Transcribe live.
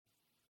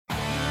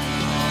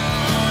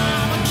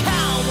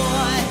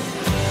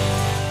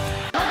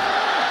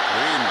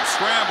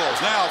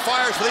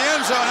for the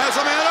end zone, has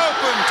a man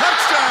open.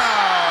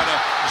 Touchdown,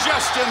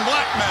 Justin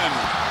Blackmon.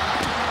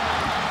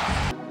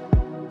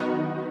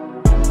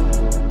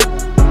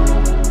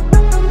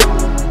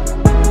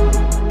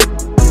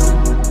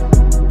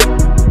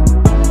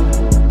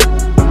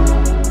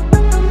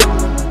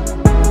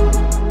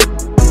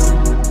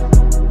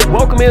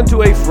 Welcome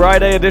into a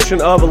Friday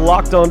edition of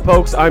Locked On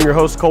Pokes. I'm your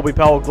host, Colby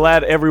Powell.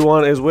 Glad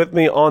everyone is with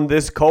me on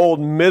this cold,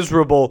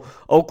 miserable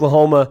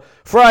Oklahoma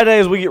Friday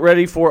as we get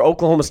ready for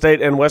Oklahoma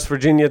State and West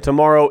Virginia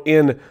tomorrow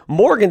in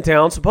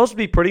Morgantown. Supposed to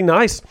be pretty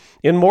nice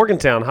in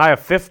Morgantown. High of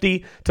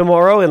 50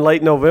 tomorrow in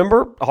late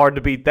November. Hard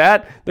to beat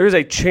that. There's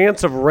a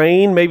chance of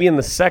rain maybe in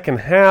the second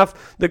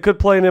half that could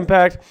play an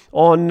impact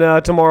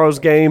on tomorrow's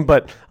game,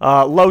 but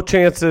low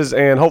chances,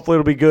 and hopefully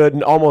it'll be good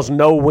and almost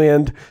no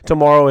wind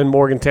tomorrow in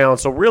Morgantown.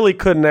 So really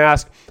couldn't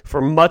ask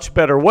for much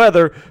better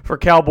weather for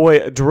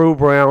Cowboy Drew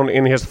Brown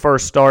in his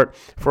first start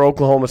for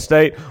Oklahoma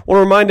State. I want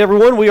to remind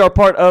everyone we are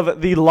part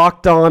of the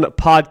Locked On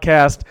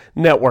Podcast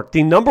Network,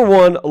 the number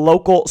one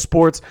local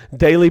sports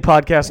daily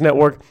podcast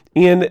network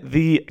in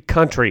the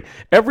country.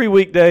 Every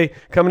weekday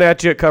coming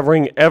at you,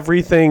 covering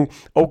everything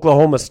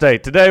Oklahoma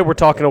State. Today we're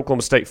talking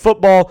Oklahoma State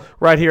football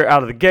right here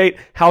out of the gate.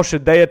 How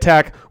should they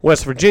attack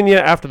West Virginia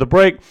after the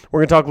break? We're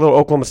going to talk a little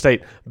Oklahoma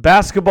State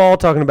basketball,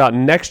 talking about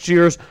next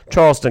year's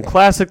Charleston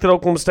Classic that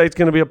Oklahoma State's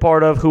going to be a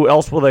part of. Who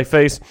else will they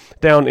face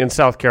down in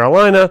South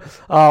Carolina?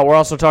 We're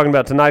also talking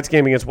about tonight's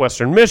game against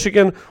Western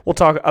Michigan. We'll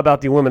talk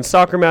about the women's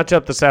soccer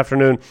matchup this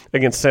afternoon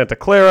against Santa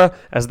Clara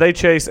as they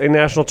chase a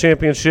national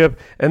championship.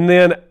 And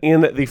then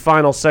in the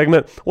final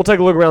segment, we'll take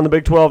a look around the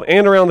Big 12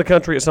 and around the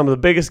country at some of the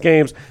biggest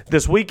games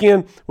this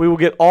weekend. We will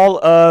get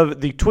all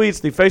of the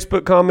tweets, the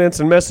Facebook comments,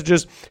 and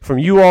messages from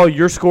you all,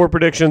 your score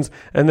predictions,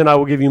 and then I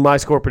will give you my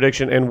score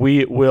prediction, and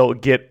we will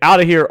get out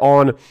of here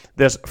on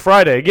this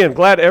Friday. Again,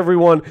 glad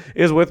everyone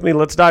is with me.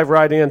 Let's dive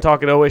right in,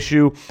 talking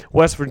OSU,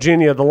 West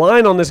Virginia. The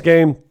line on this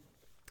game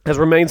has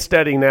remained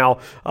steady now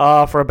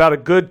for about a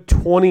good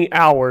 20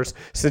 hours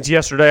since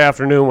yesterday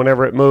afternoon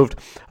whenever it moved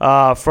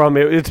from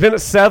it. It's been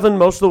at 7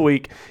 most of the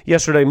week.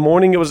 Yesterday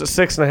morning it was at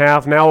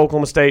 6.5. Now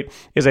Oklahoma State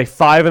is a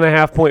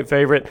 5.5 point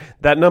favorite.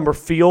 That number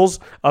feels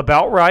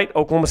about right.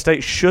 Oklahoma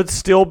State should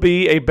still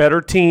be a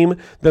better team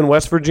than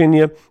West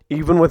Virginia,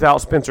 even without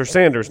Spencer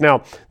Sanders.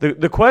 Now,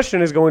 the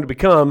question is going to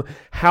become,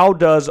 how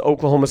does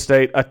Oklahoma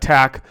State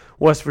attack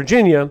West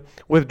Virginia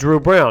with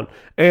Drew Brown?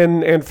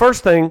 And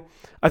first thing,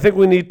 I think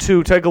we need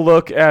to take a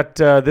look at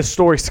this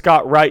story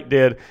Scott Wright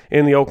did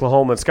in the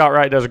Oklahoma. Scott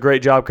Wright does a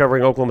great job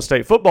covering Oklahoma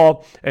State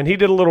football, and he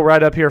did a little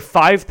write-up here,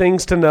 5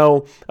 things to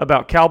know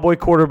about Cowboy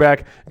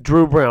quarterback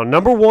Drew Brown.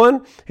 Number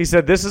 1, he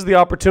said this is the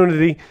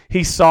opportunity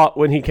he sought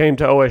when he came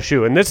to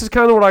OSU, and this is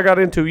kind of what I got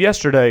into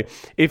yesterday.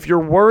 If you're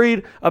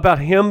worried about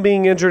him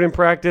being injured in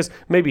practice,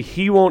 maybe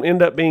he won't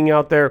end up being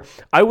out there,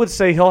 I would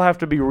say he'll have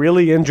to be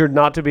really injured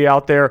not to be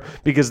out there,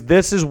 because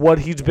this is what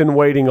he's been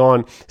waiting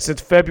on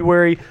since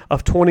February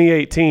of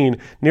 2018.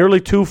 Nearly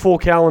 2 full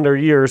calendar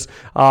years.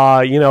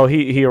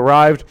 He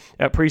arrived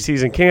at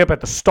preseason camp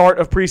at the start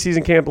of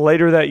preseason camp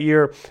later that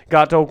year,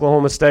 got to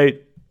Oklahoma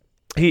State.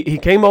 He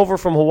came over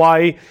from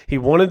Hawaii. He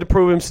wanted to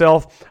prove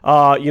himself,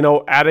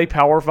 at a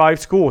Power 5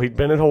 school. He'd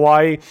been in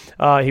Hawaii.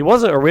 He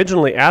wasn't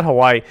originally at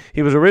Hawaii.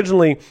 He was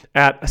originally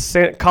at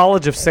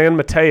College of San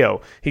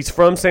Mateo. He's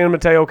from San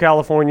Mateo,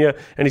 California,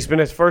 and he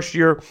spent his first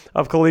year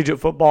of collegiate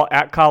football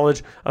at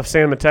College of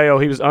San Mateo.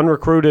 He was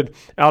unrecruited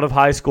out of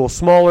high school.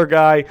 Smaller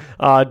guy,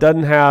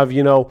 doesn't have,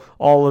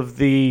 all of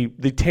the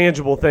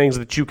tangible things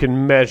that you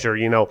can measure,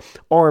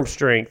 arm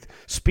strength,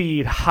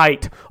 speed,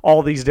 height,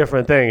 all these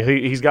different things.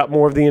 He's got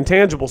more of the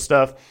intangible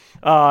stuff.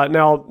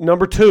 Now,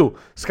 number 2,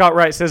 Scott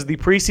Wright says the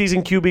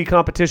preseason QB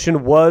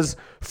competition was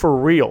for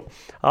real.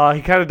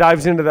 He kind of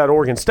dives into that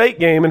Oregon State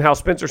game and how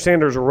Spencer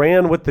Sanders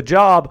ran with the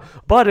job,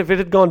 but if it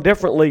had gone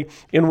differently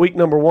in week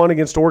number 1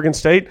 against Oregon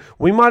State,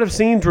 we might have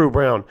seen Drew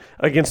Brown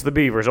against the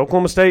Beavers.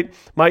 Oklahoma State,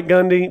 Mike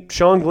Gundy,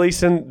 Sean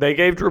Gleason, they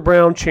gave Drew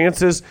Brown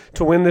chances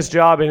to win this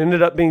job. It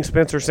ended up being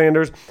Spencer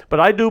Sanders, but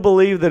I do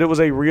believe that it was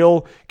a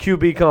real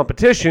QB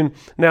competition.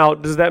 Now,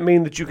 does that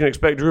mean that you can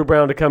expect Drew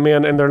Brown to come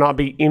in and there not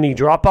be any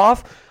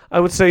drop-off? I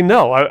would say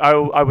no.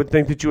 I would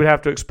think that you would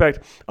have to expect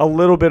a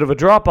little bit of a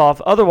drop-off.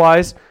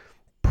 Otherwise,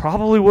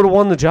 probably would have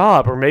won the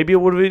job, or maybe it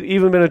would have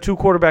even been a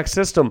 2-quarterback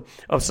system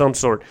of some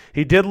sort.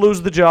 He did lose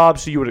the job,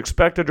 so you would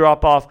expect a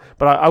drop-off,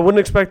 but I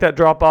wouldn't expect that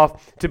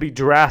drop-off to be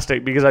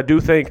drastic, because I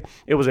do think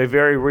it was a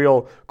very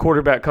real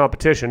quarterback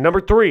competition. Number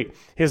 3,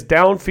 his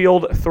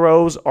downfield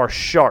throws are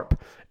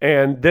sharp.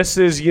 And this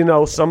is,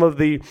 some of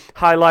the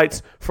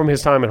highlights from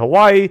his time in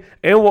Hawaii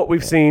and what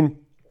we've seen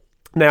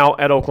now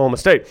at Oklahoma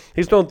State.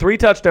 He's thrown 3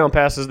 touchdown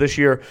passes this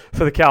year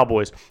for the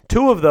Cowboys.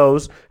 2 of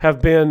those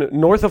have been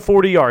north of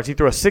 40 yards. He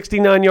threw a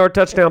 69-yard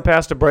touchdown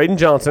pass to Braden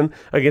Johnson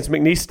against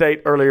McNeese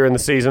State earlier in the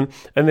season,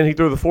 and then he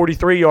threw the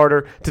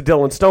 43-yarder to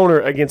Dylan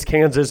Stoner against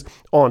Kansas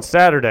on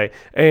Saturday.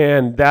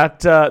 And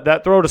that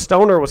throw to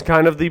Stoner was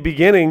kind of the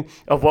beginning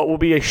of what will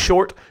be a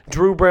short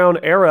Drew Brown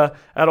era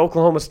at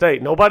Oklahoma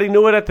State. Nobody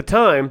knew it at the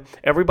time.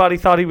 Everybody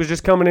thought he was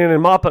just coming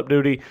in mop-up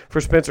duty for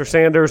Spencer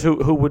Sanders,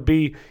 who would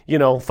be,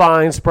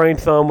 fine, sprained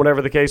thumb,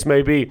 whatever the case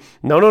may be.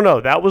 No.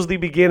 That was the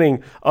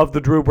beginning of the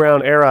Drew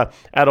Brown era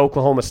at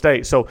Oklahoma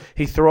State. So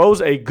he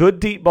throws a good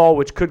deep ball,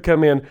 which could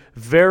come in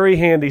very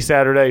handy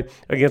Saturday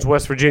against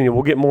West Virginia.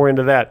 We'll get more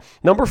into that.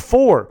 Number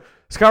 4,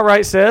 Scott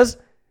Wright says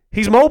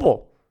he's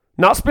mobile.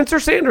 Not Spencer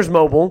Sanders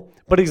mobile,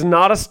 but he's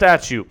not a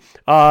statue.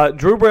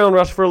 Drew Brown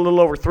rushed for a little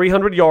over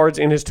 300 yards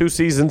in his 2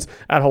 seasons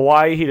at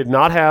Hawaii. He did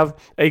not have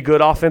a good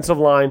offensive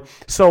line.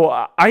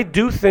 So I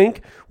do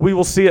think we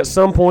will see at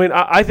some point,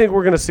 I think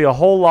we're going to see a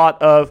whole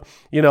lot of,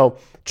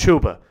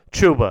 Chuba.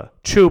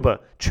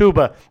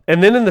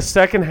 And then in the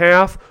second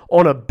half,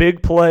 on a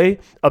big play,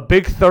 a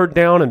big 3rd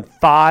down and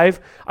 5,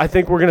 I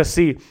think we're going to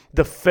see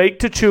the fake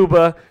to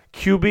Chuba,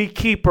 QB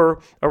keeper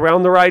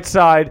around the right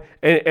side,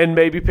 and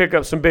maybe pick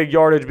up some big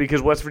yardage because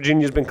West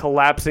Virginia's been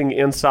collapsing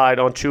inside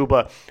on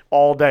Chuba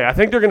all day. I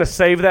think they're going to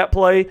save that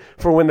play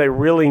for when they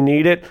really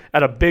need it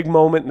at a big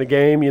moment in the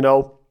game,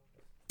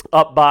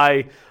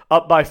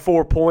 up by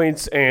 4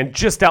 points and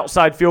just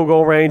outside field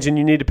goal range, and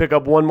you need to pick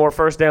up one more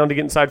first down to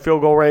get inside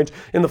field goal range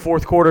in the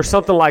 4th quarter,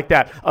 something like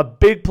that. A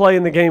big play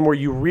in the game where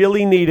you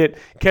really need it,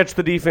 catch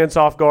the defense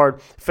off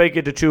guard, fake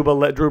it to Chuba,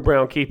 let Drew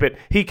Brown keep it.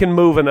 He can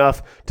move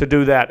enough to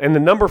do that. And the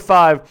number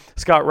 5,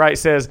 Scott Wright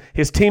says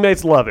his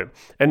teammates love him.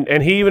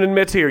 And he even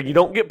admits here, you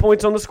don't get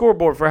points on the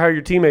scoreboard for how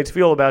your teammates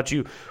feel about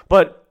you,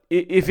 but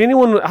if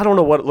anyone, I don't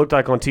know what it looked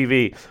like on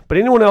TV, but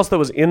anyone else that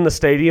was in the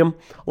stadium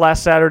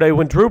last Saturday,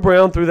 when Drew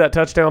Brown threw that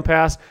touchdown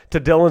pass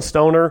to Dylan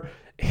Stoner,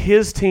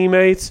 his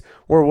teammates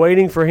were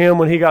waiting for him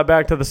when he got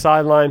back to the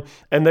sideline,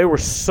 and they were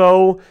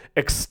so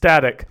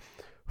ecstatic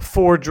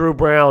for Drew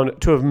Brown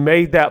to have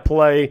made that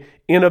play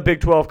in a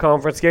Big 12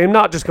 conference game,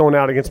 not just going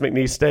out against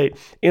McNeese State,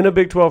 in a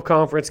Big 12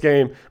 conference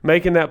game,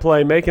 making that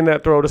play, making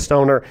that throw to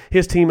Stoner.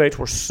 His teammates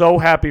were so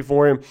happy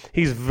for him.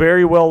 He's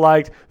very well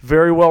liked,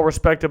 very well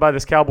respected by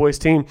this Cowboys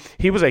team.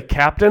 He was a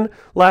captain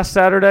last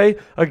Saturday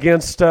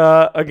against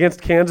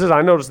Kansas.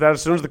 I noticed that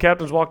as soon as the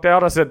captains walked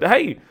out, I said,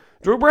 hey,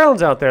 Drew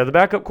Brown's out there. The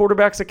backup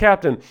quarterback's a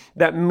captain.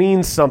 That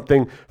means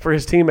something for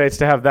his teammates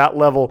to have that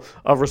level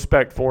of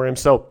respect for him.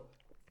 So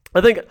I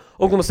think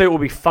Oklahoma State will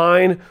be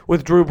fine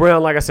with Drew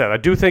Brown. Like I said, I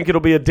do think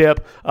it'll be a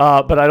dip,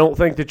 but I don't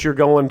think that you're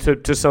going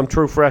to some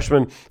true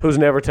freshman who's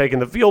never taken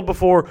the field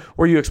before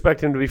where you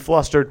expect him to be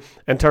flustered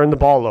and turn the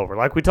ball over.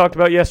 Like we talked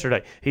about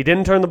yesterday, he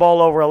didn't turn the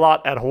ball over a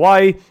lot at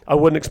Hawaii. I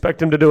wouldn't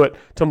expect him to do it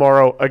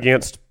tomorrow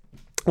against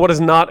what is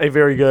not a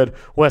very good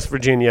West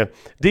Virginia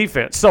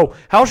defense. So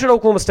how should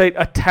Oklahoma State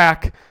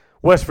attack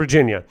West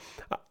Virginia?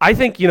 I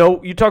think,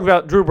 you talk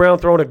about Drew Brown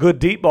throwing a good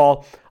deep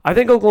ball. I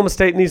think Oklahoma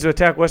State needs to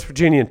attack West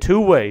Virginia in 2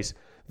 ways.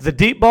 The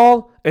deep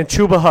ball and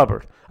Chuba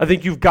Hubbard. I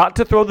think you've got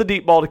to throw the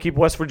deep ball to keep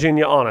West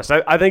Virginia honest.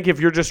 I think if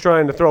you're just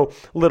trying to throw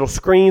little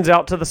screens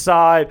out to the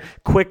side,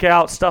 quick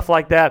out, stuff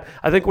like that,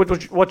 I think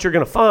what you're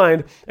going to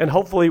find, and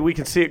hopefully we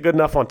can see it good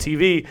enough on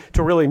TV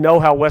to really know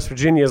how West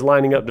Virginia is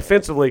lining up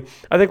defensively,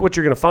 I think what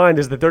you're going to find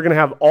is that they're going to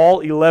have all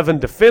 11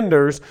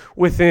 defenders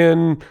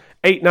within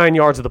 8-9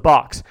 yards of the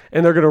box,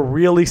 and they're going to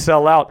really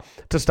sell out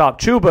to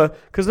stop Chuba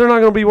because they're not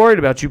going to be worried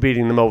about you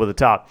beating them over the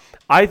top.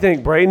 I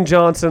think Braden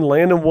Johnson,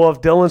 Landon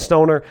Wolf, Dylan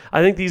Stoner,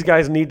 I think these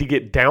guys need to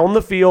get down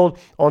the field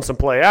on some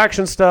play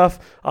action stuff,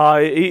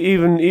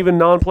 even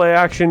non-play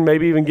action,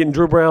 maybe even getting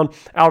Drew Brown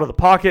out of the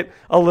pocket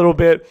a little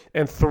bit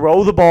and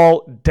throw the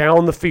ball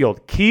down the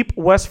field. Keep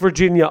West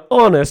Virginia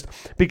honest,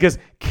 because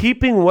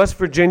keeping West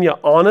Virginia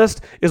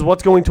honest is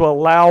what's going to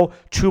allow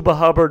Chuba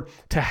Hubbard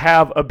to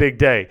have a big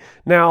day.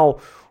 Now,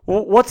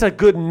 what's a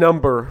good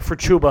number for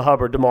Chuba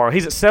Hubbard tomorrow?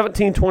 He's at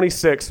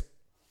 1726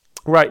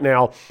 right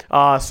now.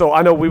 So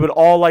I know we would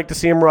all like to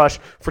see him rush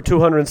for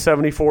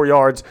 274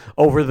 yards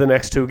over the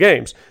next 2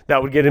 games.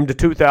 That would get him to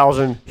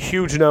 2,000.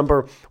 Huge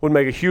number. Would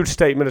make a huge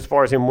statement as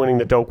far as him winning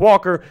the Doak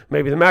Walker,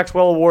 maybe the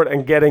Maxwell Award,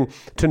 and getting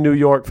to New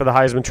York for the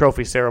Heisman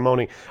Trophy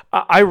ceremony.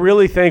 I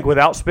really think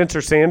without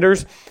Spencer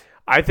Sanders,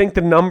 I think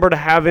the number to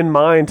have in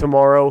mind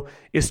tomorrow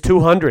is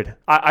 200.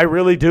 I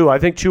really do. I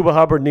think Chuba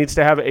Hubbard needs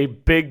to have a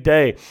big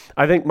day.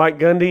 I think Mike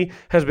Gundy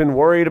has been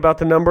worried about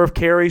the number of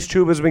carries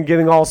Chuba's been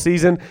getting all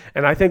season,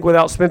 and I think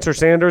without Spencer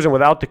Sanders and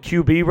without the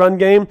QB run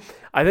game,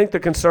 I think the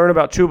concern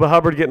about Chuba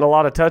Hubbard getting a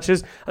lot of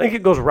touches, I think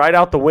it goes right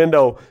out the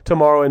window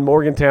tomorrow in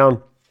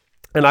Morgantown.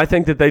 And I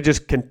think that they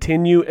just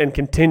continue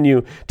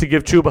to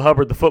give Chuba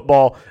Hubbard the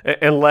football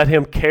and let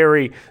him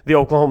carry the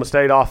Oklahoma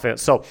State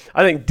offense. So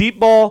I think deep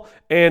ball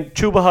and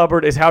Chuba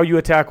Hubbard is how you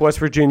attack West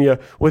Virginia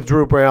with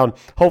Drew Brown.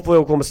 Hopefully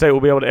Oklahoma State will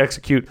be able to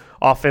execute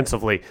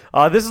offensively.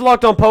 This is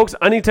Locked On Pokes.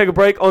 I need to take a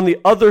break. On the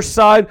other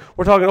side,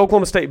 we're talking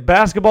Oklahoma State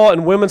basketball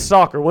and women's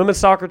soccer. Women's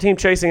soccer team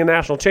chasing a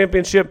national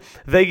championship.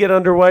 They get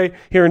underway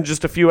here in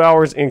just a few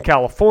hours in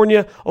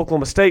California.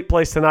 Oklahoma State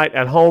plays tonight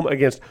at home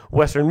against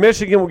Western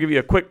Michigan. We'll give you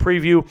a quick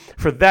preview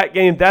for that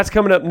game. That's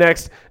coming up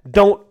next.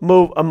 Don't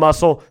move a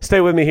muscle. Stay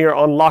with me here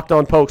on Locked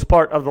On Pokes,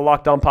 part of the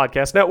Locked On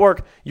Podcast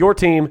Network, your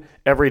team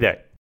every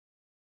day.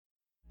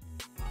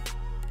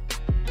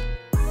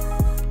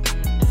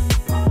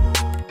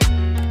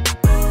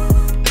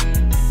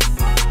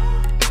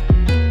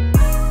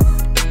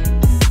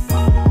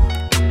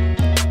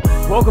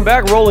 Welcome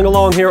back. Rolling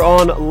along here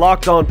on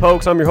Locked On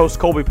Pokes. I'm your host,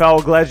 Colby Powell.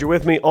 Glad you're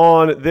with me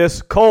on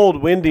this cold,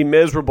 windy,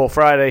 miserable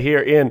Friday here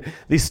in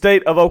the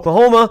state of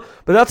Oklahoma.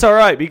 But that's all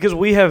right because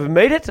we have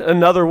made it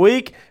another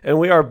week, and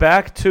we are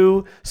back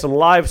to some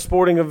live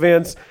sporting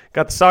events.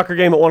 Got the soccer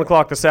game at 1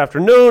 o'clock this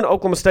afternoon.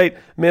 Oklahoma State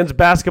men's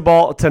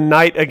basketball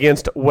tonight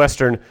against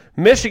Western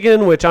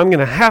Michigan, which I'm going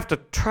to have to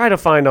try to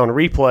find on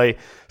replay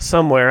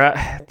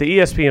somewhere. The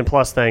ESPN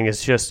Plus thing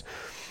is just...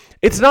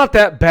 It's not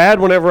that bad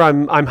whenever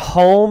I'm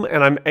home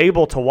and I'm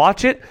able to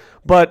watch it,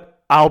 but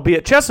I'll be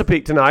at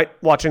Chesapeake tonight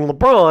watching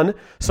LeBron,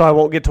 so I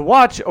won't get to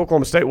watch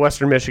Oklahoma State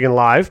Western Michigan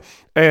live,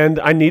 and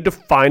I need to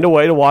find a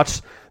way to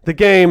watch the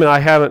game, and I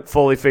haven't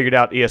fully figured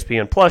out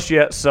ESPN Plus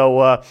yet,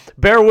 so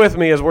bear with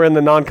me as we're in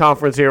the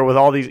non-conference here with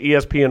all these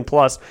ESPN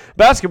Plus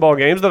basketball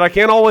games that I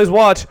can't always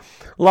watch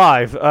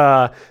live.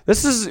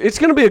 It's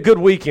going to be a good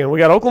weekend. We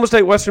got Oklahoma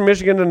State Western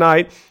Michigan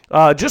tonight.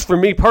 Just for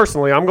me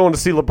personally, I'm going to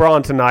see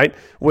LeBron tonight,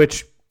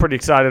 which pretty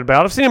excited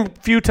about. I've seen him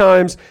a few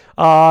times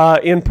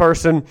in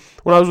person.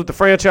 When I was with the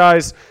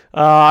franchise,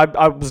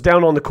 I was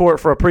down on the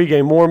court for a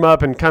pregame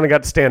warm-up and kind of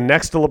got to stand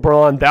next to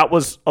LeBron. That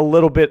was a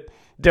little bit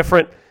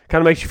different.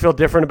 Kind of makes you feel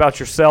different about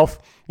yourself,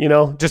 you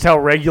know, just how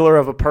regular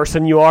of a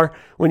person you are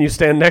when you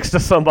stand next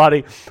to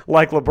somebody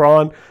like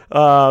LeBron.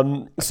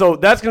 So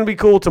that's going to be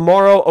cool.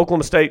 Tomorrow,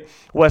 Oklahoma State,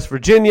 West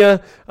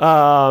Virginia.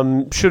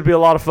 Should be a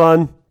lot of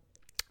fun.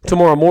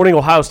 Tomorrow morning,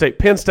 Ohio State,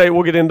 Penn State.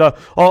 We'll get into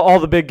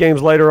all the big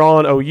games later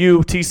on.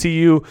 OU,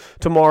 TCU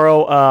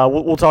tomorrow.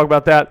 We'll talk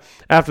about that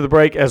after the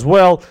break as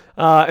well.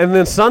 And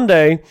then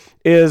Sunday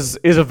is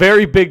a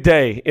very big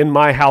day in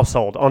my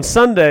household. On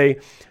Sunday,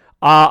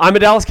 I'm a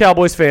Dallas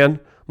Cowboys fan.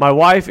 My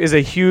wife is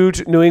a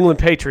huge New England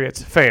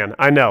Patriots fan.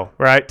 I know,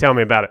 right? Tell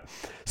me about it.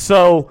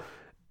 So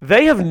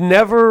they have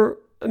never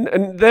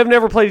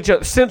played each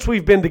other since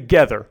we've been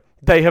together.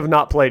 They have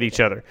not played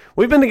each other.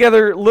 We've been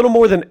together a little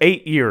more than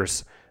 8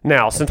 years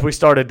now since we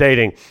started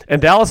dating,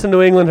 and Dallas and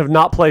New England have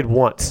not played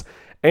once,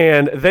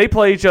 and they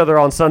play each other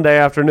on Sunday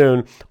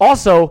afternoon.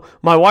 Also,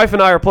 my wife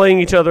and I are playing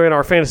each other in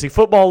our fantasy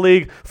football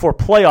league for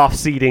playoff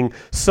seeding,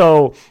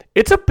 so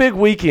it's a big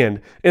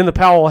weekend in the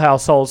Powell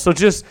household. So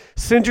just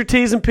send your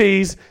T's and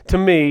P's to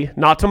me,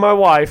 not to my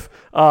wife,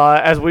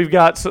 as we've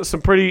got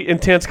some pretty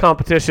intense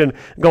competition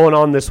going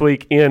on this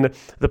week in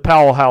the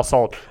Powell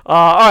household.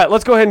 All right,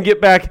 let's go ahead and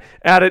get back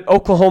at it.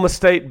 Oklahoma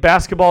State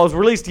basketball was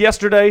released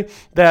yesterday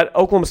that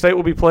Oklahoma State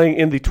will be playing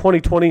in the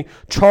 2020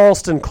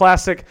 Charleston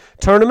Classic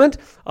tournament.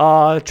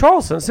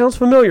 Charleston sounds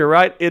familiar,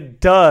 right? It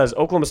does.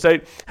 Oklahoma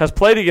State has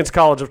played against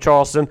College of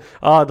Charleston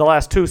the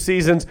last 2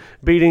 seasons,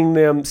 beating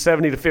them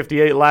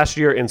 70-58 last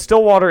year in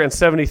Stillwater and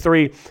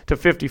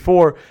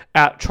 73-54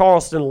 at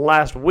Charleston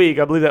last week.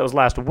 I believe that was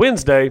last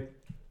Wednesday.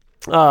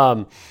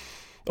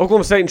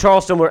 Oklahoma State and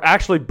Charleston were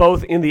actually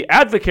both in the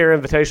Advocare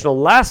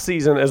Invitational last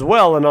season as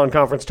well, a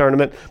non-conference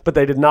tournament, but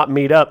they did not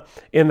meet up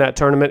in that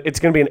tournament. It's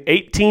going to be an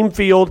 8-team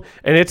field,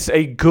 and it's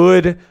a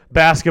good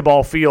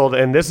basketball field,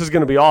 and this is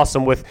going to be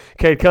awesome with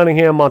Cade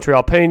Cunningham,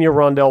 Montreal Pena,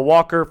 Rondell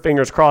Walker,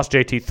 fingers crossed,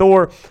 JT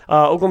Thor.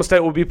 Oklahoma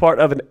State will be part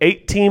of an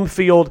 8-team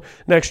field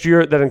next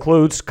year that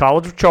includes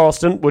College of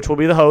Charleston, which will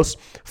be the host,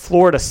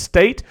 Florida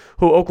State,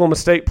 who Oklahoma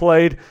State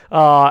played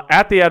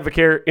at the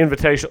Advocare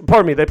Invitational.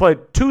 Pardon me, they played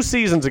 2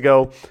 seasons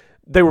ago.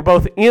 They were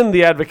both in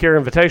the Advocare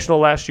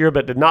Invitational last year,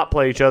 but did not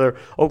play each other.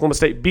 Oklahoma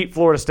State beat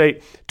Florida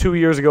State 2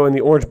 years ago in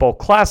the Orange Bowl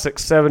Classic,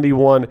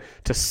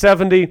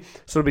 71-70.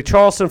 So it'll be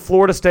Charleston,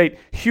 Florida State,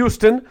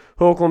 Houston,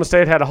 who Oklahoma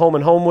State had a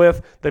home-and-home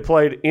with. They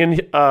played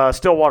in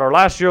Stillwater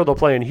last year. They'll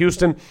play in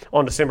Houston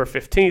on December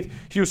 15th.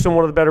 Houston,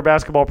 one of the better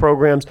basketball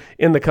programs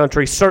in the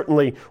country,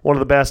 certainly one of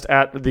the best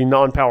at the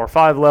non-Power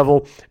 5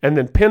 level. And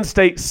then Penn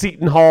State,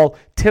 Seton Hall,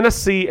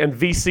 Tennessee, and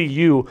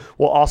VCU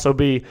will also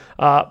be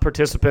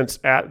participants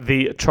at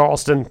the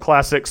Charleston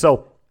Classic.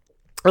 So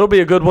it'll be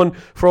a good one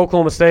for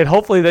Oklahoma State.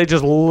 Hopefully they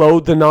just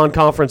load the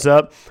non-conference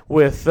up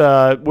with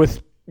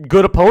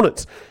good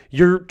opponents.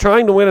 You're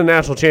trying to win a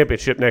national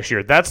championship next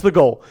year. That's the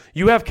goal.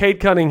 You have Cade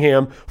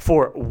Cunningham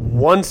for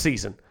 1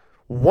 season.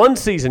 1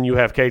 season you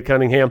have Cade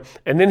Cunningham,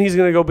 and then he's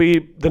going to go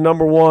be the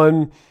number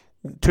 1,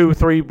 2,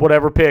 3,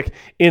 whatever pick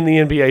in the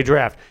NBA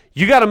draft.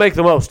 You got to make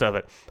the most of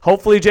it.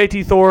 Hopefully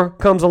JT Thor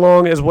comes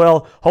along as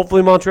well.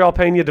 Hopefully Montreal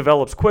Pena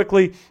develops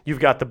quickly. You've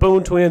got the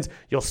Boone twins.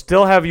 You'll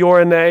still have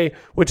Yorane,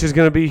 which is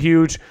going to be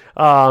huge.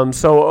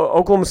 So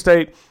Oklahoma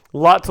State, a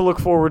lot to look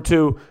forward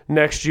to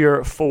next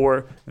year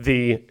for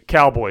the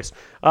Cowboys.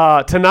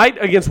 Tonight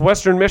against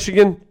Western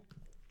Michigan,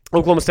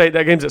 Oklahoma State,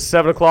 that game's at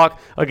 7 o'clock,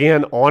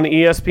 again on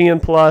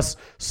ESPN+.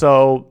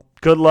 So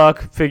good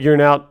luck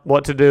figuring out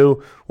what to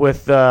do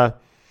with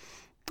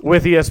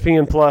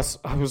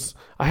ESPN+.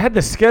 I had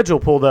the schedule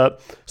pulled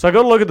up, so I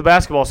go to look at the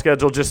basketball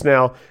schedule just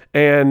now,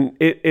 and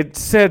it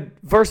said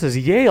versus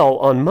Yale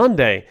on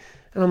Monday.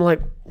 And I'm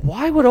like,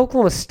 why would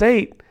Oklahoma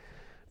State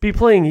be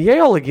playing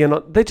Yale again?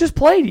 They just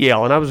played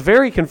Yale, and I was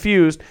very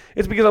confused.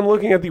 It's because I'm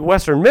looking at the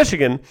Western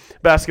Michigan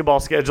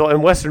basketball schedule,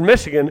 and Western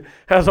Michigan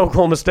has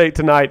Oklahoma State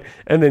tonight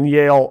and then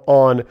Yale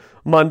on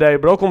Monday.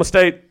 But Oklahoma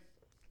State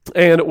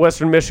and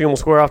Western Michigan will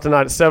square off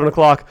tonight at 7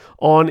 o'clock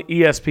on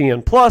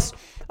ESPN+.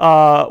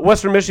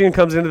 Western Michigan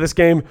comes into this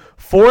game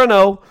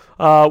 4-0.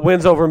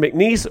 Wins over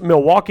McNeese,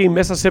 Milwaukee,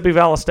 Mississippi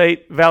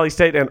Valley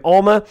State, and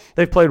Alma.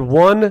 They've played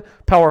one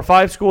Power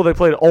 5 school. They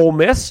played Ole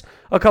Miss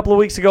a couple of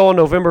weeks ago on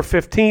November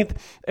 15th,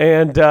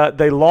 and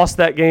they lost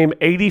that game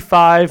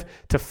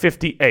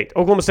 85-58.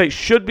 Oklahoma State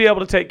should be able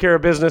to take care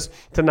of business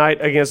tonight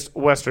against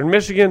Western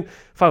Michigan.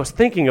 If I was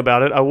thinking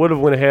about it, I would have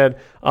went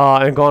ahead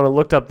and gone and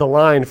looked up the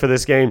line for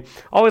this game.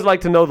 I always like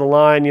to know the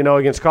line.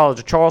 Against College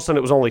of Charleston,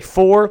 it was only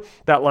 4.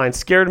 That line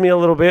scared me a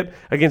little bit.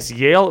 Against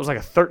Yale, it was like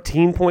a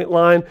 13-point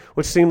line,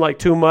 which seemed like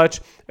too much,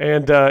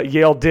 and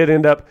Yale did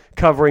end up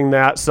covering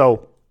that.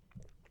 So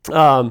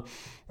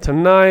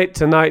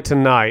tonight.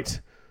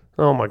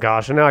 Oh my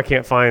gosh! And now I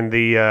can't find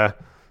the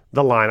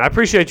line. I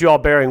appreciate you all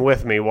bearing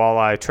with me while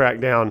I track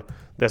down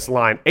this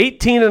line.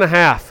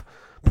 18.5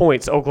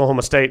 points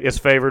Oklahoma State is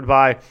favored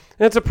by.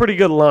 And it's a pretty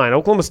good line.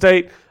 Oklahoma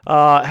State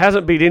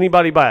hasn't beat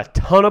anybody by a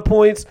ton of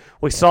points.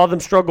 We saw them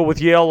struggle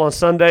with Yale on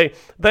Sunday.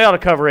 They ought to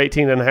cover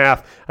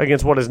 18.5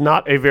 against what is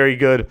not a very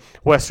good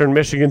Western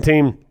Michigan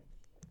team.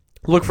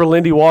 Look for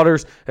Lindy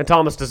Waters and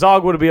Thomas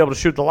DeZagua to be able to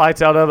shoot the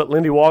lights out of it.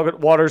 Lindy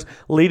Waters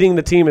leading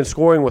the team in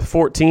scoring with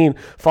 14,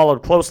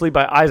 followed closely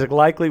by Isaac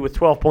Likely with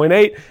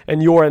 12.8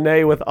 and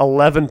Yorane with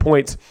 11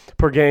 points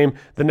per game.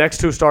 The next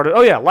two started.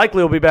 Oh, yeah,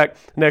 Likely will be back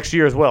next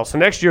year as well. So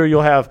next year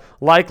you'll have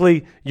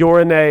Likely,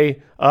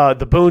 Yorane,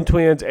 the Boone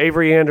twins,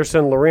 Avery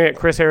Anderson, Laurent,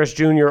 Chris Harris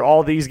Jr.,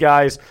 all these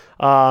guys.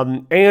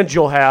 And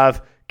you'll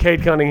have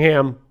Cade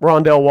Cunningham,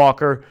 Rondell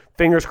Walker,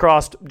 fingers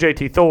crossed,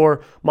 JT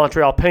Thor,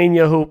 Montreal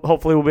Pena, who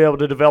hopefully will be able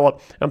to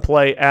develop and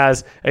play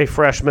as a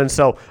freshman.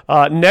 So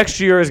next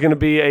year is going to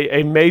be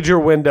a major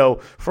window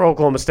for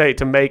Oklahoma State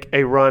to make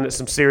a run at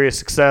some serious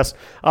success.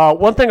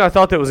 One thing I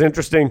thought that was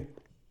interesting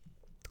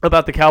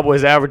about the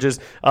Cowboys' averages,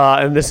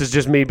 and this is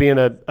just me being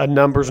a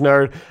numbers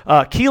nerd,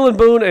 Keelan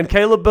Boone and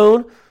Caleb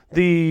Boone,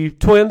 the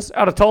twins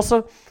out of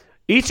Tulsa,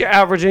 each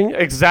averaging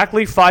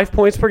exactly 5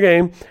 points per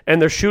game,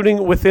 and they're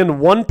shooting within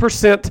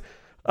 1%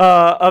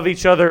 of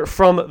each other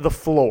from the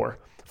floor.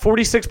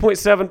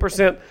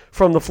 46.7%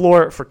 from the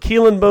floor for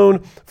Keelan Boone,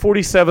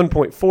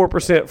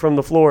 47.4% from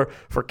the floor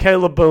for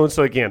Caleb Boone.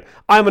 So again,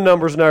 I'm a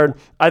numbers nerd.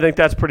 I think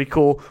that's pretty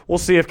cool. We'll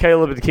see if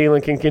Caleb and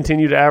Keelan can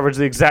continue to average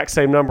the exact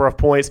same number of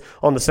points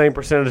on the same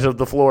percentage of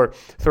the floor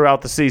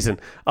throughout the season.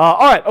 All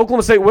right,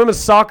 Oklahoma State women's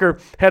soccer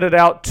headed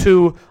out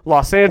to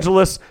Los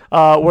Angeles,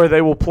 where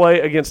they will play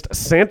against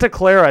Santa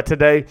Clara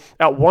today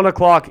at 1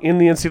 o'clock in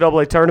the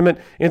NCAA tournament.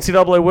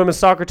 NCAA women's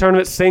soccer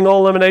tournament, single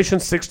elimination,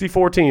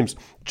 64 teams,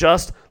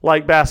 just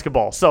like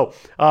basketball. So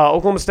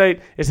Oklahoma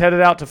State is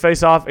headed out to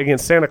face off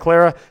against Santa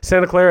Clara.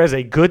 Santa Clara is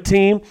a good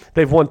team.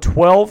 They've won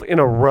 12 in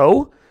a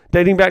row,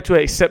 dating back to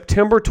a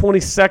September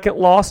 22nd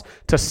loss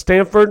to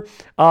Stanford.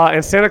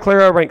 And Santa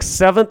Clara ranks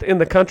 7th in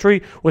the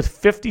country with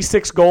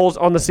 56 goals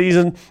on the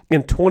season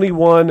in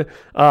 21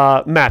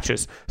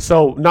 matches.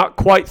 So not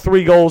quite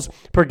 3 goals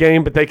per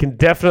game, but they can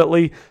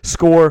definitely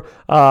score.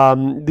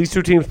 These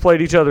two teams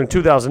played each other in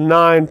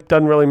 2009.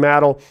 Doesn't really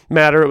matter.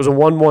 It was a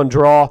 1-1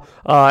 draw.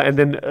 And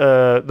then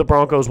the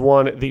Broncos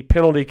won the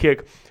penalty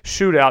kick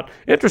shootout.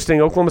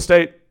 Interesting, Oklahoma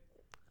State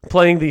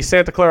playing the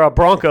Santa Clara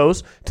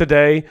Broncos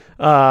today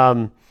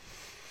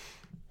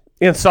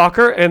in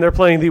soccer, and they're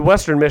playing the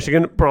Western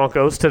Michigan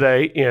Broncos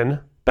today in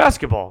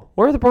basketball.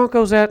 Where are the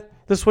Broncos at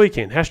this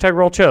weekend? Hashtag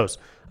Roll Chose.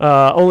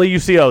 Only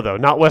UCO, though,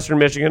 not Western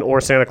Michigan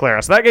or Santa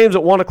Clara. So that game's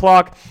at 1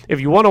 o'clock.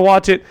 If you want to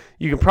watch it,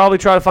 you can probably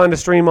try to find a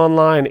stream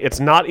online. It's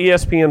not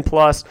ESPN+,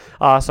 so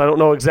I don't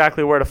know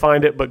exactly where to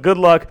find it, but good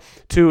luck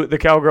to the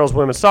Cowgirls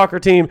women's soccer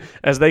team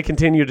as they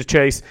continue to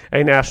chase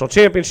a national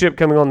championship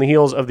coming on the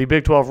heels of the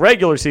Big 12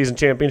 regular season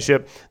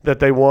championship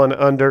that they won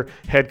under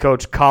head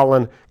coach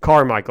Colin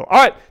Carmichael.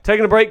 All right,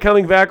 taking a break,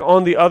 coming back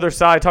on the other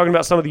side, talking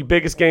about some of the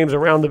biggest games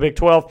around the Big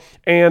 12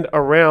 and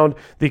around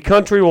the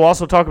country. We'll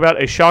also talk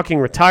about a shocking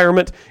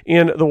retirement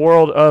in the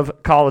world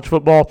of college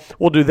football.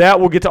 We'll do that.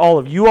 We'll get to all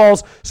of you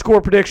all's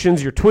score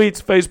predictions, your tweets,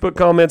 Facebook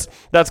comments.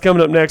 That's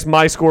coming up next,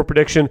 my score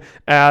prediction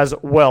as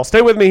well.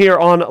 Stay with me here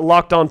on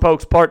Locked On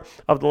Pokes, part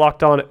of the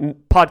Locked On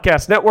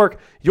Podcast Network,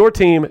 your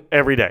team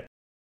every day.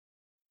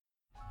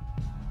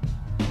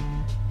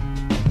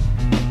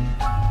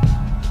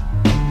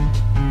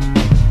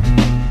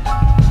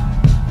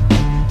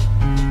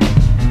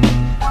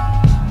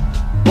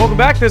 Welcome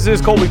back. This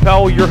is Colby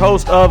Powell, your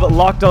host of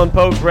Locked On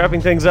Pokes,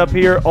 wrapping things up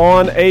here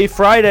on a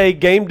Friday,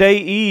 game day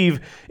eve,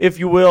 if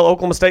you will.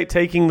 Oklahoma State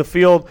taking the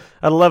field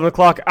at 11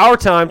 o'clock our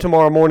time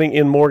tomorrow morning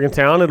in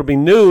Morgantown. It'll be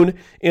noon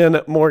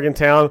in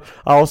Morgantown.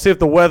 We'll see if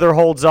the weather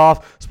holds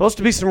off. Supposed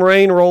to be some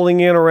rain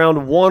rolling in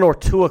around 1 or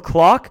 2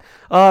 o'clock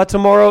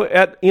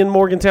tomorrow in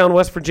Morgantown,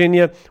 West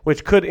Virginia,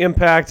 which could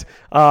impact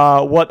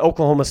what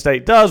Oklahoma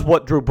State does,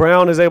 what Drew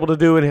Brown is able to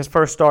do in his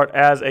first start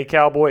as a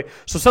Cowboy.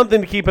 So something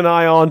to keep an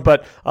eye on,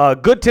 but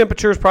good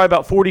temperatures, probably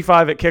about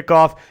 45 at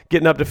kickoff,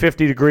 getting up to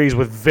 50 degrees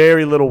with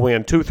very little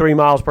wind, 2-3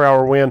 miles per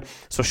hour wind.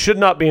 So should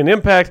not be an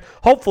impact.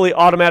 Hopefully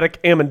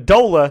Automatic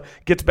Amendola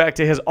gets back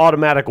to his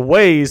automatic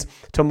ways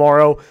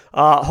tomorrow.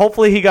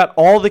 Hopefully he got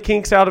all the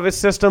kinks out of his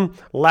system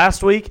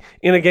last week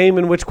in a game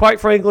in which,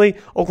 quite frankly,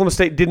 Oklahoma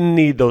State didn't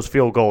need those field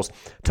field goals.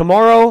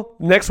 Tomorrow,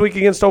 next week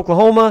against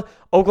Oklahoma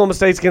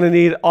State's going to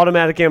need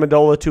automatic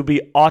Amendola to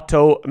be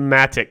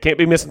automatic. Can't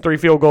be missing 3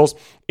 field goals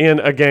in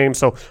a game.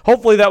 So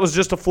hopefully that was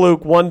just a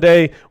fluke one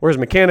day where his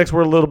mechanics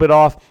were a little bit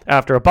off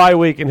after a bye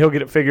week, and he'll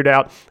get it figured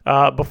out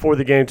before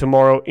the game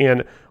tomorrow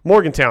in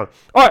Morgantown.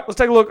 All right, let's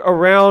take a look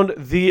around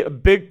the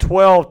Big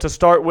 12 to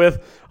start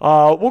with.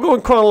 We'll go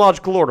in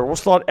chronological order. We'll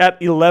start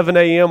at 11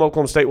 a.m.,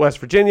 Oklahoma State, West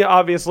Virginia,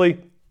 obviously.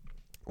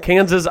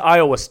 Kansas,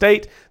 Iowa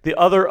State. The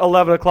other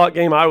 11 o'clock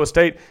game, Iowa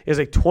State, is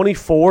a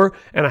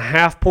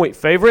 24.5-point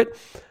favorite.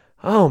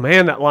 Oh,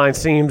 man, that line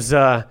seems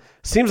a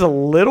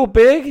little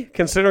big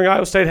considering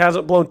Iowa State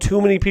hasn't blown too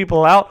many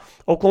people out.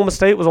 Oklahoma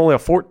State was only a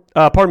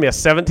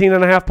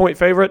 17.5-point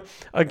favorite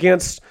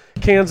against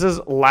Kansas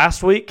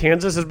last week.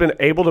 Kansas has been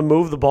able to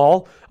move the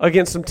ball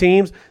against some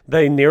teams.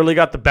 They nearly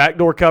got the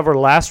backdoor cover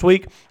last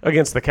week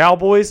against the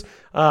Cowboys.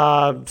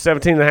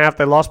 17.5.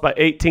 They lost by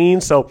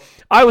 18. So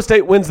Iowa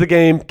State wins the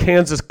game.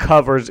 Kansas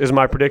covers is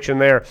my prediction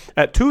there.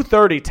 At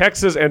 2:30,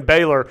 Texas and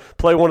Baylor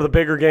play one of the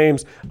bigger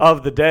games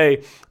of the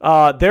day.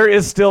 There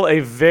is still a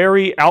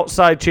very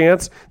outside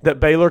chance that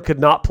Baylor could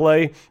not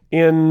play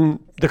in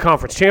the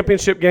conference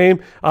championship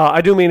game.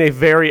 I do mean a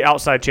very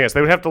outside chance.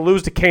 They would have to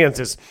lose to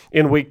Kansas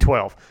in Week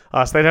 12.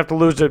 So they'd have to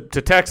lose to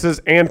Texas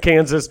and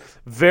Kansas.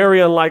 Very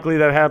unlikely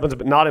that happens,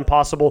 but not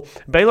impossible.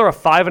 Baylor a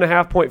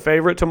 5.5-point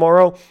favorite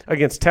tomorrow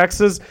against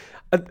Texas.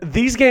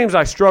 These games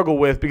I struggle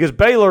with because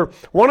Baylor,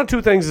 one of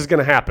two things is going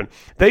to happen.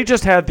 They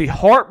just had the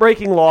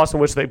heartbreaking loss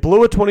in which they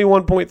blew a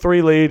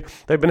 21.3 lead.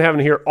 They've been having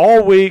to hear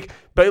all week.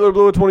 Baylor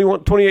blew a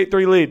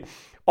 28-3 lead.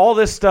 All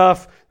this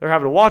stuff. They're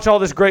having to watch all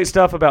this great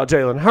stuff about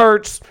Jalen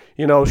Hurts,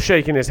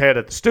 shaking his head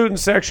at the student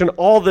section,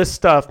 all this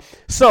stuff.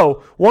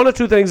 So one of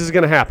two things is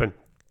going to happen.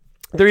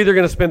 They're either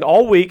going to spend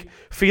all week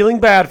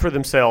feeling bad for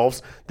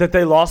themselves that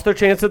they lost their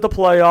chance at the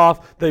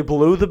playoff, they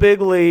blew the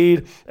big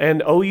lead,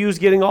 and OU's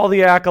getting all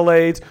the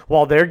accolades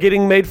while they're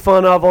getting made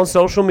fun of on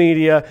social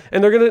media,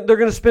 and they're going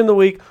to spend the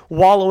week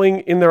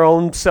wallowing in their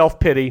own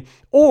self-pity,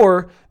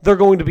 or they're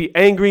going to be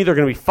angry, they're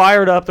going to be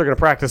fired up, they're going to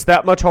practice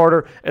that much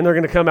harder, and they're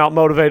going to come out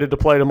motivated to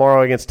play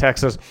tomorrow against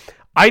Texas.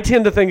 I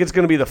tend to think it's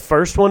going to be the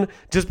first one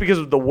just because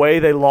of the way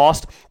they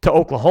lost to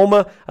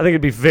Oklahoma. I think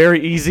it'd be very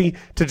easy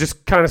to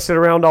just kind of sit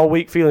around all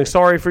week feeling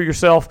sorry for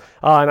yourself,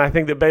 and I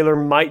think that Baylor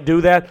might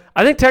do that.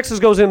 I think Texas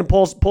goes in and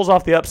pulls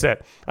off the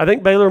upset. I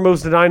think Baylor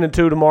moves to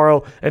 9-2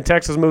 tomorrow, and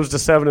Texas moves to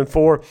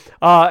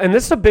 7-4. And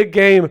this is a big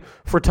game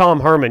for Tom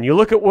Herman. You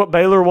look at what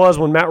Baylor was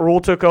when Matt Rule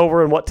took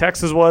over and what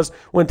Texas was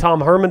when Tom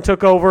Herman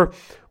took over.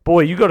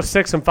 Boy, you go to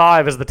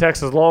 6-5 as the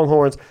Texas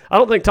Longhorns. I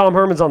don't think Tom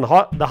Herman's on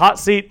the hot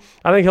seat.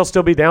 I think he'll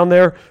still be down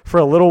there for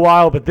a little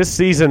while. But this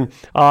season,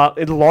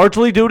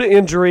 largely due to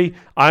injury.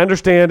 I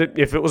understand it.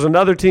 If it was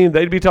another team,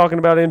 they'd be talking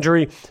about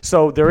injury.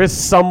 So there is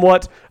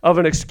somewhat of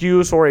an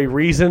excuse or a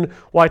reason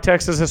why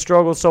Texas has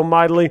struggled so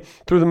mightily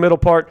through the middle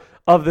part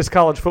of this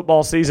college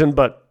football season.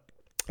 But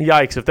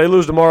yikes, if they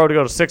lose tomorrow to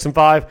go to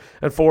 6-5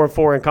 and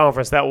 4-4 in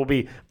conference, that will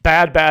be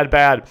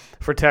bad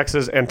for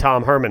Texas and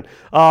Tom Herman.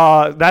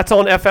 That's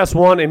on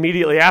FS1.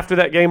 Immediately after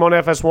that game on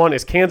FS1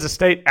 is Kansas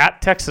State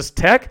at Texas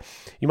Tech.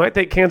 You might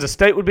think Kansas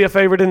State would be a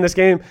favorite in this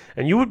game,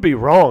 and you would be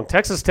wrong.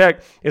 Texas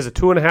Tech is a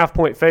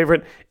 2.5-point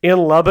favorite in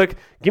Lubbock.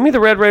 Give me the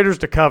Red Raiders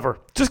to cover,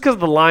 just because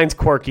the line's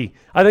quirky.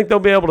 I think they'll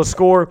be able to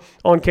score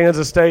on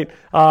Kansas State.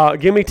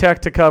 Give me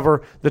Tech to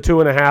cover the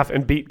 2.5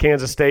 and beat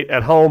Kansas State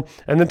at home.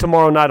 And then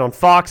tomorrow night on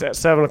Fox at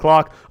 7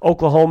 o'clock,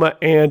 Oklahoma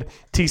and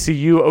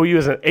TCU. OU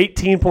is an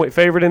 18-point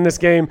favorite in this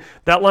game.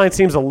 That line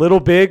seems a little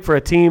big for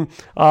a team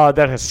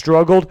that has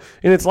struggled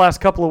in its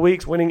last couple of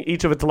weeks, winning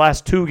each of its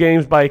last 2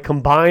 games by a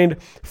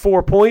combined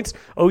 4 points.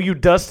 OU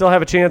does still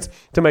have a chance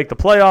to make the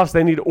playoffs.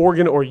 They need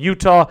Oregon or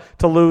Utah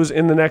to lose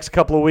in the next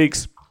couple of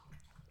weeks.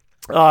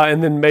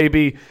 And then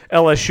maybe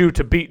LSU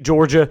to beat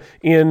Georgia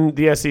in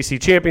the SEC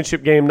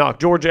championship game, knock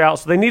Georgia out.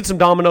 So they need some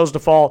dominoes to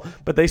fall,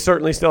 but they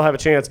certainly still have a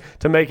chance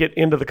to make it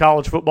into the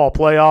college football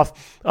playoff.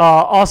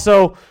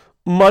 Also,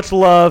 much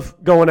love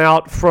going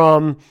out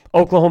from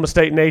Oklahoma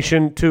State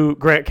Nation to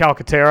Grant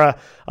Calcaterra.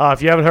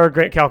 If you haven't heard,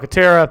 Grant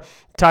Calcaterra,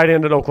 tight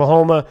end at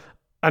Oklahoma,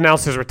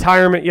 announced his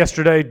retirement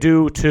yesterday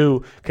due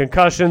to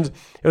concussions.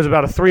 It was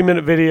about a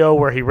 3-minute video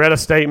where he read a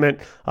statement,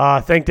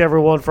 thanked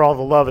everyone for all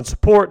the love and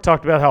support,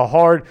 talked about how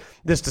hard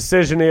this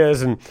decision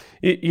is. And,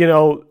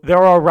 there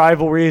are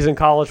rivalries in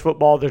college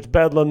football. There's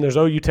Bedlam, there's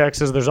OU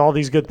Texas, there's all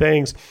these good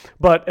things.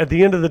 But at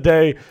the end of the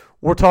day,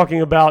 we're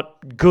talking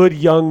about good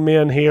young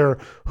men here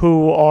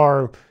who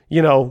are,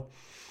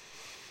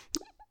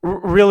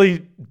 really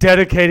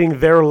dedicating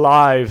their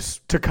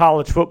lives to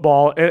college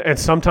football. And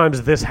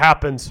sometimes this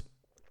happens.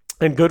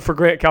 And good for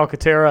Grant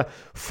Calcaterra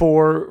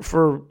for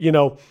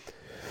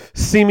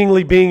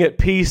seemingly being at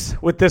peace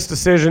with this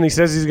decision. He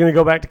says he's going to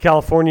go back to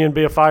California and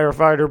be a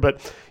firefighter,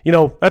 but,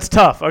 that's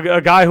tough. A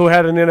guy who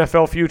had an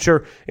NFL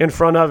future in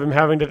front of him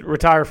having to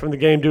retire from the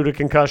game due to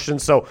concussion.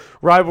 So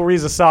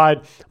rivalries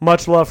aside,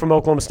 much love from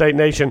Oklahoma State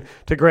Nation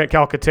to Grant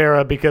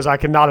Calcaterra, because I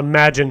cannot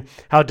imagine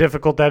how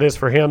difficult that is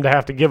for him to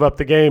have to give up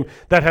the game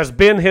that has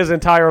been his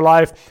entire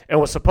life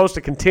and was supposed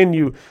to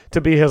continue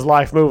to be his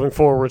life moving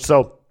forward.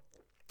 So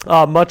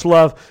Much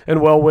love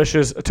and well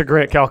wishes to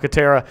Grant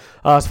Calcaterra.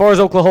 As far as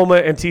Oklahoma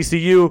and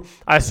TCU,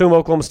 I assume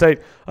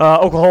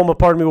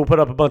Oklahoma, will put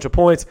up a bunch of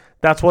points.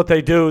 That's what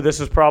they do. This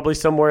is probably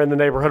somewhere in the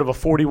neighborhood of a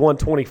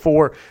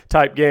 41-24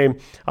 type game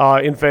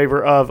in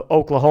favor of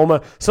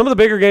Oklahoma. Some of the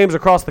bigger games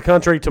across the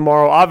country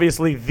tomorrow,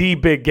 obviously the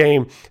big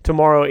game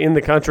tomorrow in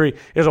the country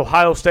is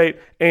Ohio State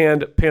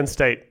and Penn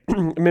State.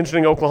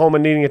 Mentioning Oklahoma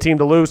needing a team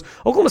to lose,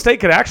 Oklahoma State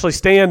could actually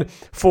stand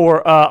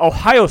for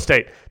Ohio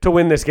State to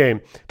win this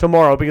game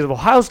tomorrow, because if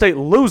Ohio State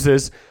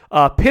loses,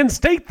 Penn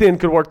State then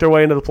could work their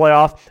way into the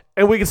playoff,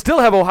 and we could still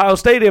have Ohio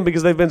State in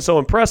because they've been so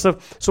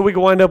impressive, so we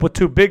could wind up with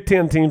 2 Big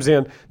Ten teams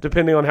in,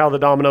 depending on how the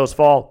dominoes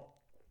fall.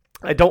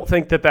 I don't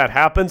think that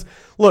happens.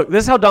 Look,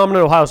 this is how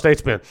dominant Ohio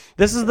State's been.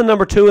 This is the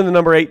number 2 and the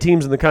number 8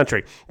 teams in the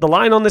country. The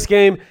line on this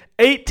game,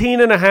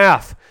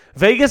 18.5.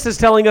 Vegas is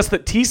telling us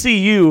that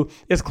TCU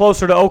is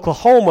closer to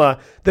Oklahoma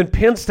than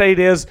Penn State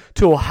is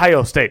to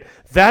Ohio State.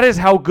 That is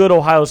how good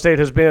Ohio State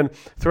has been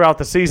throughout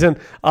the season.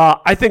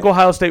 I think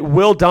Ohio State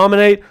will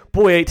dominate.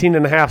 Boy,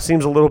 18.5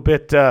 seems a little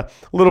bit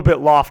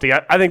lofty.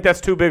 I think that's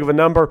too big of a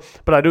number,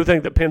 but I do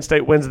think that Penn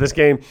State wins this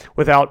game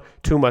without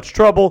too much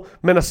trouble.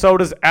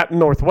 Minnesota's at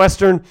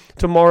Northwestern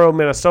tomorrow.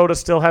 Minnesota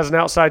still has an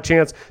outside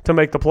chance to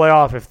make the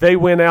playoff. If they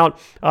win out,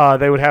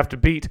 they would have to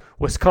beat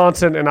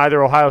Wisconsin and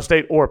either Ohio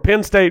State or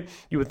Penn State.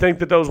 You would think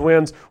that those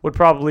wins would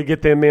probably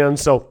get them in,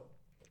 so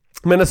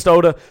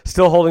Minnesota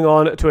still holding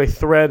on to a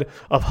thread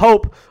of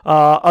hope.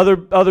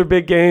 Other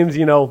big games,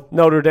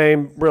 Notre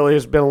Dame really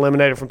has been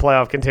eliminated from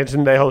playoff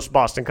contention. They host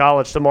Boston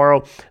College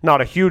tomorrow.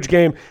 Not a huge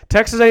game.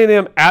 Texas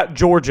A&M at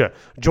Georgia.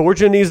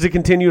 Georgia needs to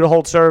continue to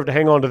hold serve to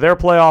hang on to their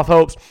playoff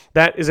hopes.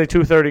 That is a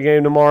 2:30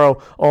 game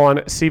tomorrow on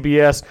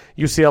CBS.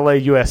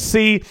 UCLA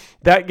USC.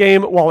 That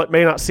game, while it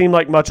may not seem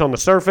like much on the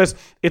surface,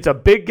 it's a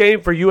big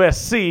game for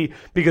USC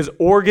because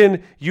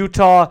Oregon,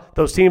 Utah,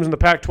 those teams in the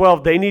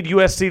Pac-12, they need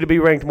USC to be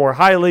ranked more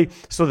highly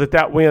so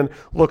that win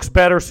looks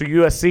better. So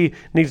USC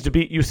needs to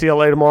beat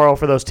UCLA tomorrow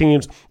for those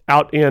teams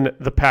out in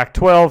the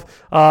Pac-12.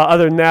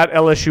 Other than that,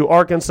 LSU,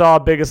 Arkansas,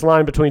 biggest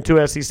line between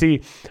 2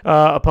 SEC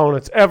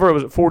opponents ever. It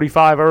was at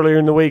 45 earlier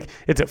in the week.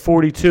 It's at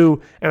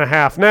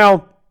 42.5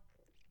 now.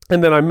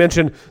 And then I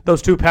mentioned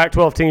those 2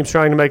 Pac-12 teams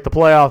trying to make the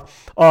playoff.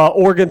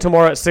 Oregon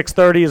tomorrow at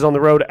 6:30 is on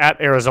the road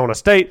at Arizona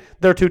State.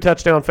 They're 2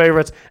 touchdown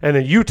favorites. And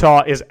then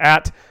Utah is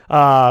at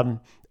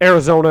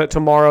Arizona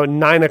tomorrow,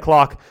 9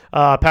 o'clock,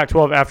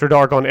 Pac-12 After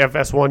Dark on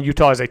FS1.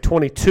 Utah is a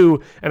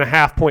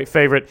 22.5 point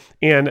favorite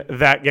in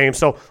that game.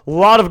 So a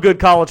lot of good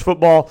college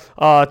football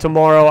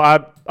tomorrow.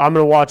 I'm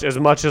going to watch as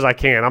much as I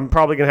can. I'm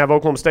probably going to have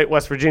Oklahoma State,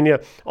 West Virginia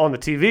on the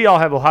TV. I'll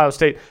have Ohio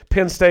State,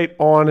 Penn State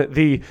on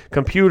the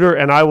computer,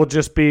 and I will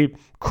just be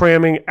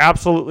cramming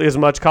absolutely as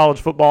much college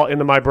football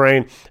into my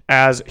brain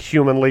as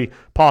humanly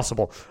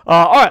possible.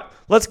 All right,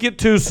 let's get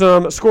to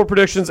some score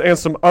predictions and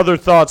some other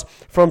thoughts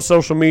from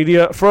social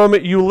media from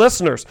you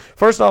listeners.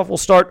 First off, we'll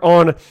start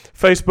on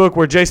Facebook,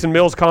 where Jason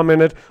Mills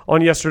commented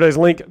on yesterday's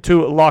link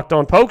to Locked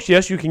On Pokes.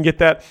 Yes, you can get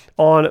that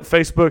on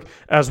Facebook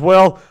as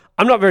well.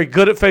 I'm not very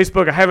good at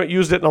Facebook. I haven't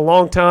used it in a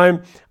long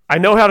time. I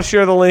know how to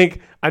share the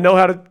link. I know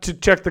how to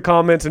check the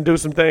comments and do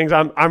some things.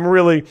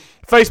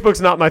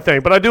 Facebook's not my thing,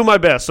 but I do my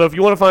best. So if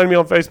you want to find me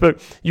on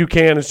Facebook, you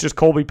can. It's just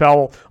Colby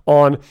Powell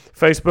on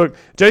Facebook.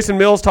 Jason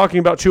Mills, talking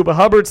about Chuba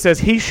Hubbard, says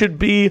he should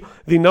be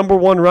the number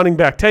 1 running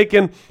back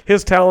taken.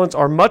 His talents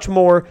are much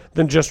more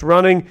than just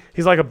running.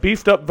 He's like a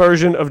beefed up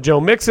version of Joe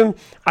Mixon.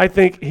 I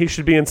think he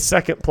should be in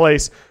second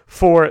place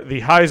for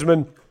the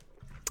Heisman.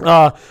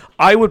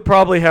 I would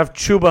probably have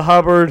Chuba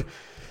Hubbard.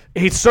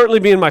 He'd certainly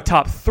be in my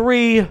top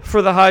 3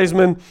 for the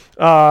Heisman.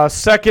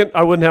 Second,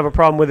 I wouldn't have a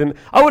problem with him.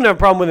 I wouldn't have a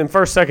problem with him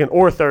first, second,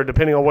 or third,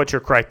 depending on what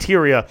your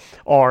criteria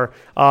are.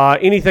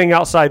 Anything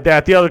outside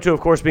that, the other 2,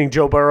 of course, being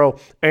Joe Burrow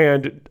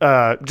and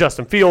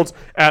Justin Fields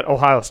at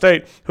Ohio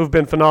State, who've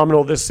been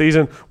phenomenal this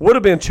season. Would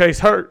have been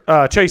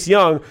Chase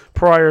Young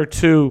prior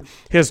to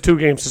his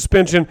 2-game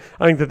suspension.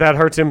 I think that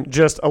hurts him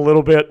just a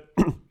little bit.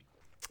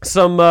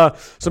 Some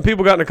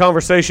people got in a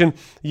conversation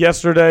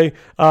yesterday.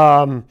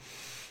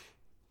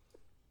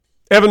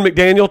 Evan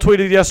McDaniel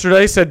tweeted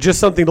yesterday, said just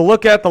something to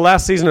look at. The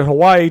last season in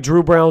Hawaii,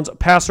 Drew Brown's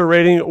passer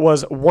rating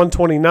was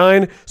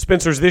 129.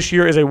 Spencer's this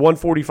year is a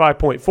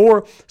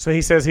 145.4. So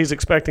he says he's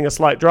expecting a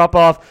slight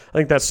drop-off. I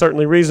think that's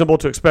certainly reasonable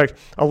to expect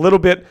a little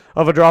bit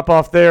of a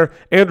drop-off there.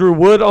 Andrew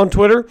Wood on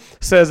Twitter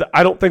says,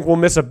 I don't think we'll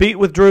miss a beat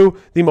with Drew.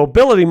 The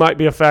mobility might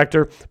be a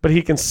factor, but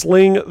he can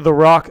sling the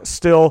rock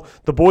still.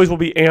 The boys will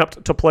be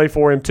amped to play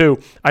for him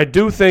too. I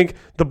do think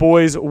the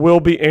boys will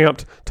be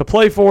amped to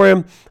play for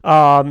him.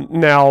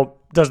 Now,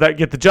 does that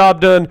get the job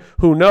done?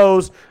 Who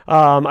knows?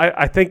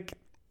 I think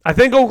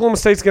Oklahoma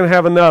State's going to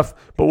have enough,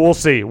 but we'll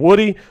see.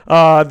 Woody,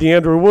 the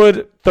Andrew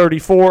Wood,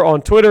 34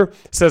 on Twitter,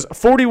 says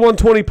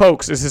 41-20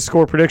 Pokes is his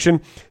score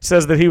prediction.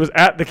 Says that he was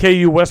at the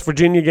KU West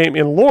Virginia game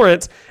in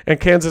Lawrence, and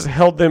Kansas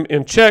held them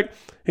in check.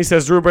 He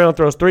says Drew Brown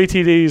throws 3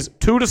 TDs,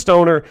 2 to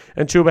Stoner,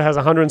 and Chuba has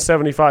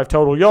 175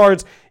 total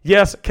yards.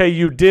 Yes,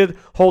 KU did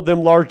hold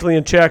them largely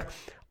in check.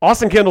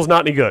 Austin Kendall's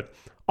not any good.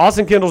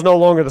 Austin Kendall's no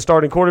longer the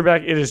starting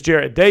quarterback. It is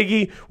Jarret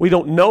Doege. We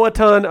don't know a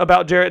ton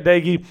about Jarret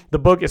Doege. The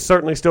book is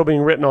certainly still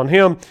being written on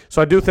him.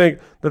 So I do think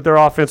that their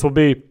offense will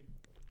be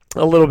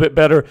a little bit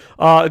better.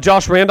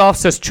 Josh Randolph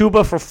says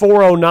Chuba for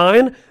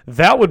 409.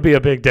 That would be a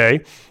big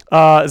day.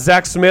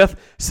 Zach Smith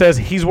says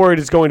he's worried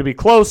it's going to be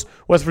close.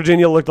 West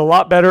Virginia looked a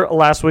lot better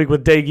last week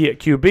with Doege at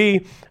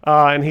QB.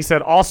 And he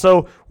said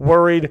also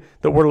worried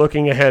that we're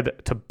looking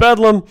ahead to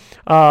Bedlam.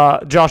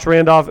 Josh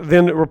Randolph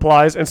then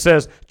replies and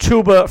says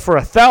Chuba for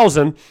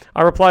 1,000.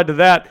 I replied to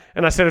that,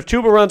 and I said if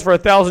Chuba runs for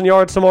 1,000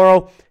 yards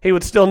tomorrow, he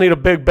would still need a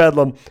big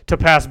Bedlam to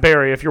pass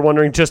Barry. If you're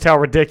wondering just how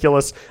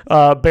ridiculous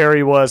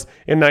Barry was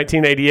in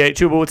 1988,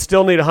 Chuba would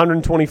still need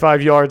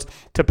 125 yards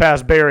to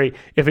pass Barry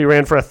if he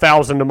ran for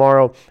 1,000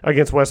 tomorrow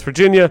against West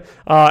Virginia.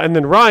 And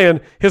then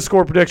Ryan, his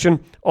score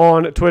prediction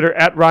on Twitter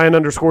at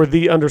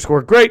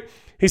Ryan_the_great.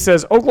 He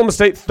says Oklahoma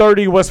State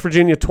 30, West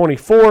Virginia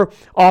 24.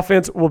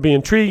 Offense will be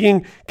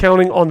intriguing,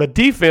 counting on the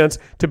defense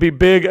to be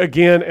big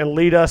again and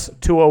lead us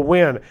to a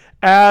win.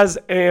 As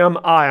am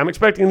I. I'm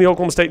expecting the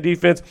Oklahoma State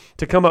defense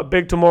to come up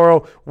big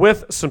tomorrow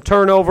with some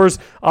turnovers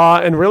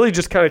and really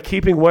just kind of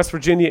keeping West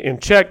Virginia in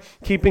check,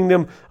 keeping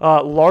them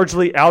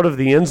largely out of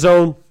the end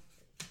zone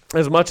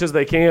as much as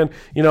they can.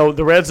 You know,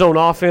 the red zone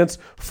offense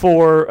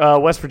for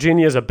West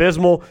Virginia is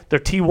abysmal. They're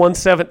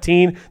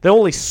T117. They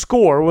only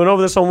score, we went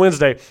over this on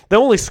Wednesday, they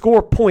only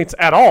score points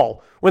at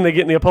all when they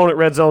get in the opponent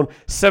red zone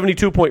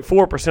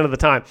 72.4% of the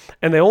time.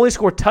 And they only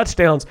score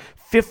touchdowns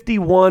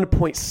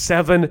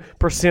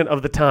 51.7%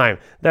 of the time.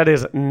 That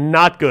is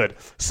not good.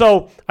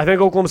 So I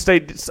think Oklahoma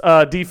State's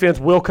defense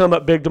will come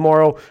up big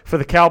tomorrow for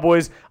the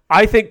Cowboys.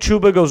 I think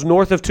Chuba goes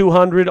north of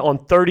 200 on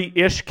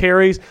 30-ish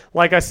carries.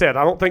 Like I said,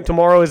 I don't think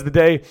tomorrow is the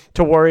day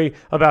to worry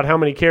about how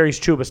many carries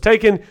Chuba's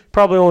taken.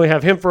 Probably only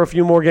have him for a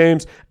few more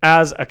games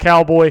as a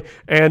Cowboy.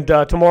 And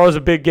tomorrow's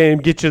a big game.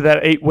 Get you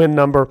that 8-win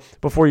number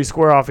before you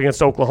square off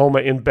against Oklahoma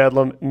in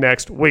Bedlam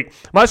next week.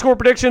 My score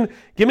prediction,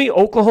 give me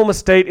Oklahoma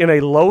State in a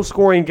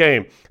low-scoring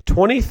game.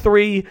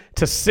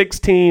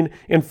 23-16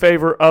 in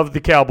favor of the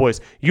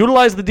Cowboys.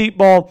 Utilize the deep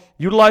ball,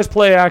 utilize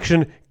play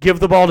action,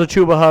 give the ball to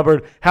Chuba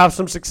Hubbard, have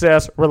some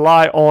success,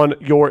 rely on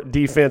your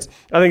defense.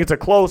 I think it's a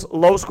close,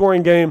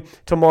 low-scoring game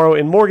tomorrow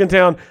in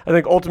Morgantown. I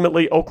think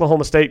ultimately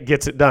Oklahoma State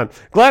gets it done.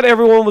 Glad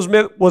everyone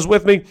was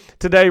with me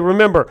today.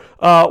 Remember,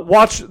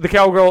 watch the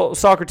Cowgirl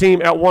soccer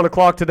team at 1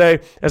 o'clock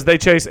today as they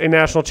chase a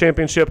national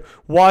championship.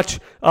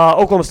 Watch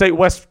Oklahoma State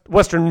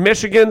Western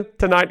Michigan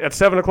tonight at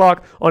 7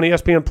 o'clock on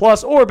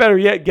ESPN+, or better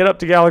yet, get up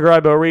to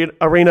Gallagher-Iba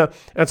Arena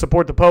and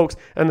support the Pokes.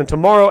 And then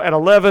tomorrow at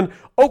 11,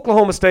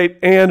 Oklahoma State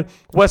and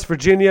West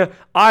Virginia.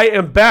 I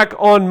am back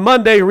on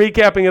Monday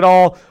recapping it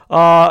all.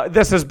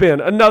 This has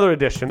been another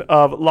edition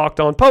of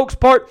Locked On Pokes,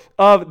 part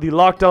of the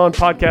Locked On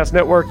Podcast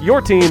Network, your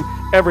team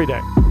every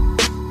day.